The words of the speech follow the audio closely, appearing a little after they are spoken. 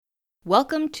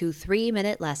Welcome to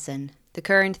 3-Minute Lesson. The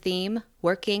current theme,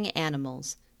 working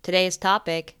animals. Today's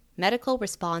topic, medical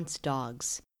response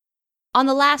dogs. On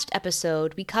the last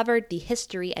episode, we covered the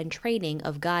history and training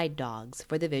of guide dogs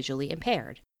for the visually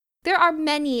impaired. There are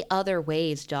many other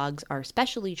ways dogs are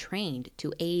specially trained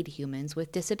to aid humans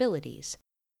with disabilities.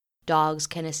 Dogs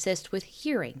can assist with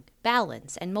hearing,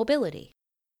 balance, and mobility.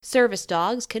 Service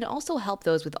dogs can also help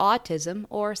those with autism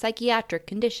or psychiatric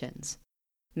conditions.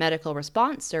 Medical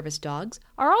response service dogs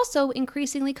are also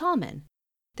increasingly common.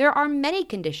 There are many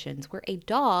conditions where a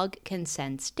dog can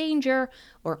sense danger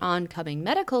or oncoming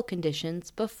medical conditions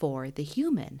before the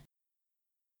human.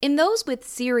 In those with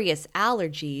serious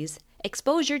allergies,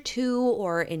 exposure to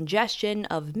or ingestion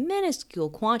of minuscule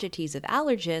quantities of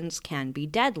allergens can be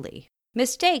deadly.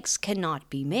 Mistakes cannot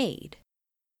be made.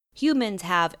 Humans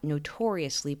have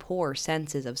notoriously poor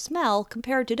senses of smell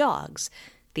compared to dogs.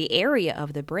 The area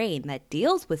of the brain that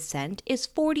deals with scent is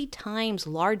 40 times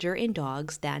larger in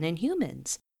dogs than in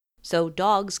humans, so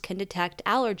dogs can detect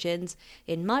allergens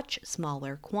in much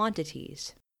smaller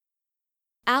quantities.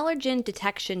 Allergen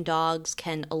detection dogs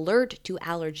can alert to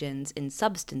allergens in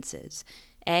substances.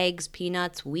 Eggs,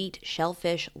 peanuts, wheat,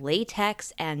 shellfish,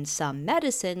 latex, and some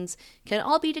medicines can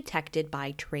all be detected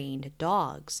by trained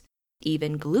dogs.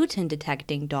 Even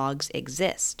gluten-detecting dogs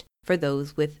exist for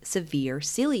those with severe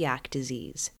celiac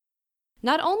disease.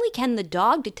 Not only can the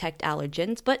dog detect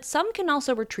allergens, but some can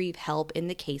also retrieve help in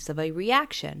the case of a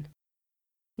reaction.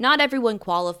 Not everyone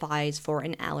qualifies for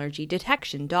an allergy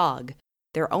detection dog.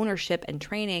 Their ownership and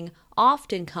training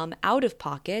often come out of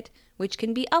pocket, which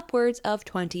can be upwards of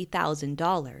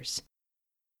 $20,000.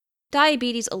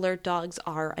 Diabetes alert dogs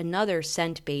are another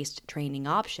scent-based training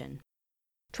option.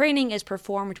 Training is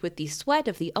performed with the sweat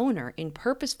of the owner in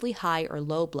purposefully high or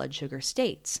low blood sugar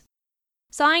states.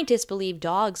 Scientists believe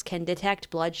dogs can detect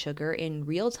blood sugar in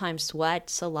real-time sweat,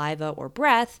 saliva, or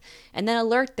breath, and then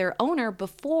alert their owner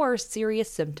before serious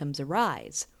symptoms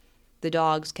arise. The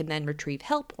dogs can then retrieve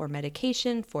help or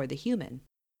medication for the human.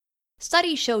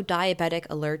 Studies show diabetic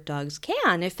alert dogs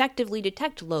can effectively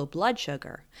detect low blood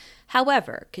sugar.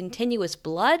 However, continuous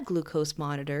blood glucose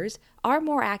monitors are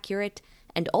more accurate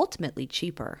and ultimately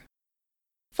cheaper.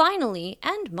 Finally,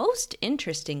 and most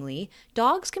interestingly,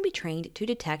 dogs can be trained to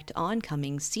detect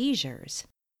oncoming seizures.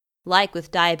 Like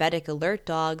with diabetic alert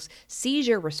dogs,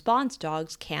 seizure response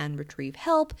dogs can retrieve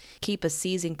help, keep a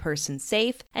seizing person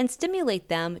safe, and stimulate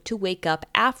them to wake up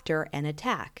after an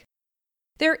attack.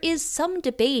 There is some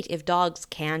debate if dogs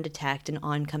can detect an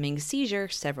oncoming seizure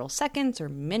several seconds or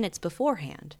minutes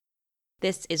beforehand.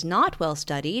 This is not well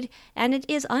studied, and it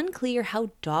is unclear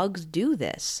how dogs do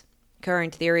this.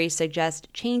 Current theories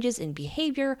suggest changes in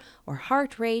behavior or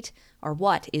heart rate are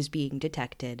what is being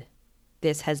detected.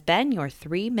 This has been your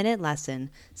 3-Minute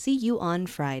Lesson. See you on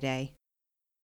Friday.